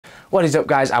What is up,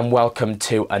 guys, and welcome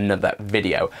to another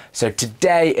video. So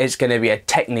today it's going to be a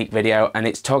technique video, and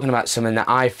it's talking about something that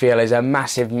I feel is a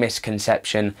massive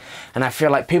misconception, and I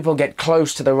feel like people get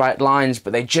close to the right lines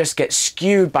but they just get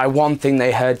skewed by one thing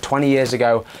they heard 20 years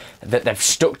ago that they've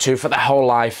stuck to for their whole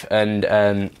life,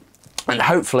 and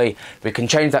hopefully we can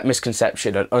change that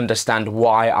misconception and understand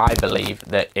why I believe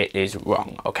that it is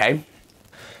wrong, okay?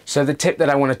 So the tip that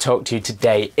I want to talk to you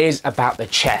today is about the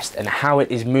chest and how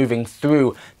it is moving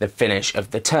through the finish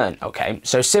of the turn, okay?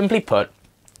 So simply put,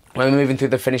 when we're moving through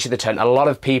the finish of the turn, a lot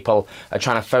of people are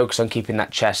trying to focus on keeping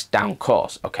that chest down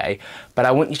course, okay? But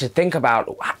I want you to think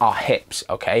about our hips,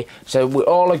 okay? So we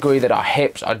all agree that our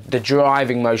hips are the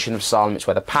driving motion of slalom. It's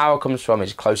where the power comes from,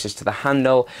 it's closest to the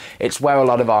handle, it's where a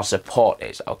lot of our support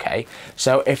is, okay?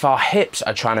 So if our hips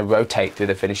are trying to rotate through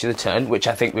the finish of the turn, which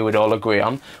I think we would all agree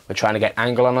on, we're trying to get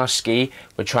angle on our ski,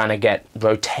 we're trying to get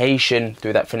rotation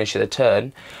through that finish of the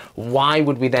turn, why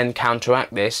would we then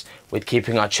counteract this with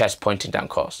keeping our chest pointing down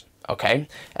course? Okay,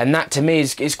 and that to me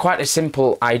is quite a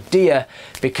simple idea,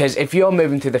 because if you're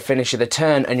moving through the finish of the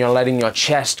turn and you're letting your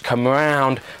chest come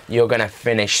around, you're going to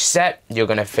finish set, you're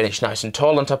going to finish nice and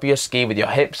tall on top of your ski with your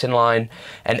hips in line,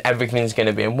 and everything's going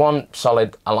to be in one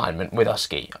solid alignment with our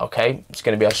ski, okay? It's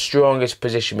going to be our strongest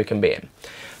position we can be in.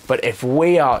 But if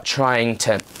we are trying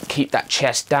to keep that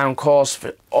chest down course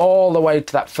for all the way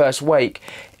to that first wake,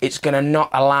 it's going to not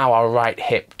allow our right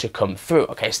hip to come through.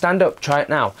 Okay, stand up, try it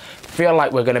now. Feel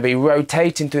like we're going to be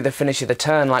rotating through the finish of the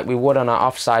turn like we would on our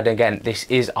offside. Again, this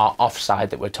is our offside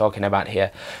that we're talking about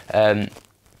here.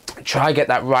 Try get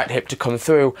that right hip to come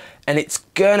through, and it's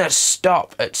gonna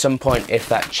stop at some point if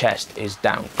that chest is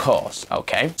down course,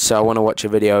 okay? So I want to watch a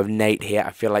video of Nate here.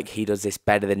 I feel like he does this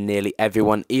better than nearly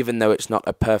everyone, even though it's not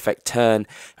a perfect turn.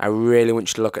 I really want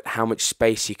you to look at how much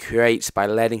space he creates by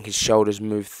letting his shoulders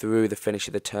move through the finish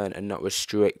of the turn and not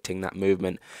restricting that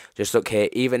movement. Just look here,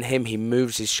 even him, he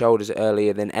moves his shoulders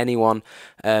earlier than anyone,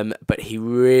 but he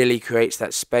really creates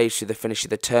that space through the finish of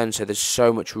the turn, so there's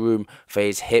so much room for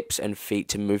his hips and feet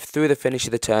to move through the finish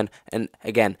of the turn. And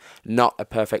again, not a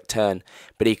perfect turn,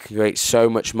 but he can create so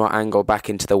much more angle back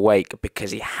into the wake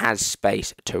because he has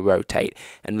space to rotate.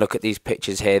 And look at these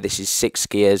pictures here. This is 6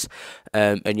 skiers,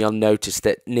 and you'll notice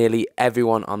that nearly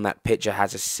everyone on that picture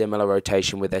has a similar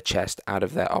rotation with their chest out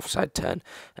of their offside turn.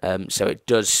 So it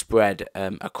does spread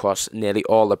across nearly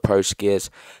all the pro skiers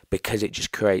because it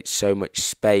just creates so much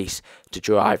space to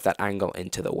drive that angle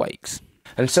into the wakes.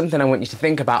 And something I want you to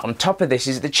think about on top of this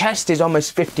is the chest is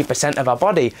almost 50% of our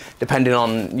body, depending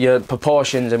on your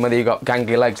proportions and whether you've got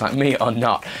gangly legs like me or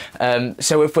not.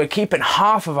 So if we're keeping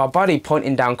half of our body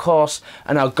pointing down course,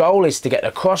 and our goal is to get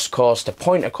across course, to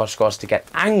point across course, to get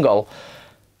angle,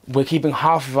 we're keeping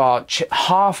half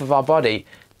of our body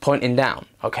pointing down,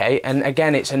 okay? And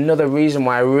again, it's another reason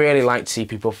why I really like to see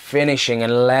people finishing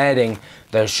and letting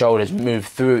those shoulders move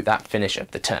through that finish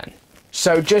of the turn.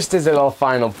 So just as a little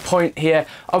final point here,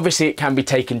 obviously it can be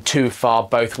taken too far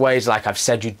both ways. Like I've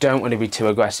said, you don't want to be too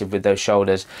aggressive with those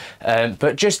shoulders,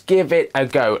 but just give it a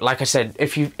go. Like I said,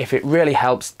 if it really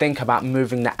helps, think about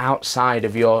moving the outside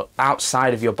of your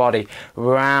body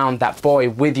around that buoy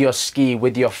with your ski,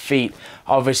 with your feet.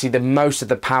 Obviously, the most of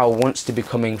the power wants to be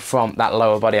coming from that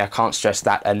lower body. I can't stress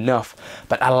that enough.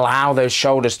 But allow those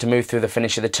shoulders to move through the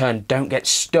finish of the turn. Don't get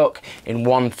stuck in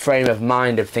one frame of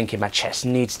mind of thinking my chest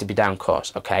needs to be down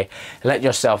course, okay? Let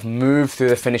yourself move through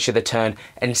the finish of the turn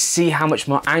and see how much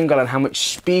more angle and how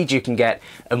much speed you can get.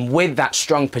 And with that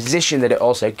strong position that it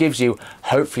also gives you,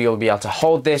 hopefully you'll be able to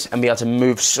hold this and be able to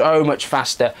move so much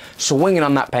faster, swinging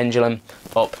on that pendulum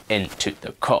up into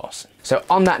the course. So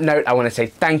on that note, I want to say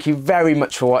thank you very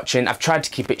much for watching. I've tried to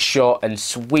keep it short and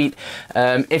sweet.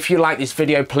 If you like this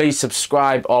video, please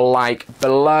subscribe or like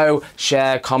below,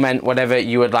 share, comment, whatever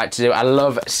you would like to do. I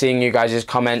love seeing you guys'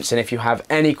 comments, and if you have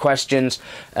any questions,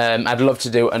 I'd love to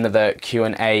do another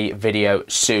Q&A video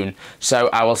soon. So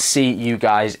I will see you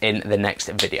guys in the next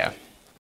video.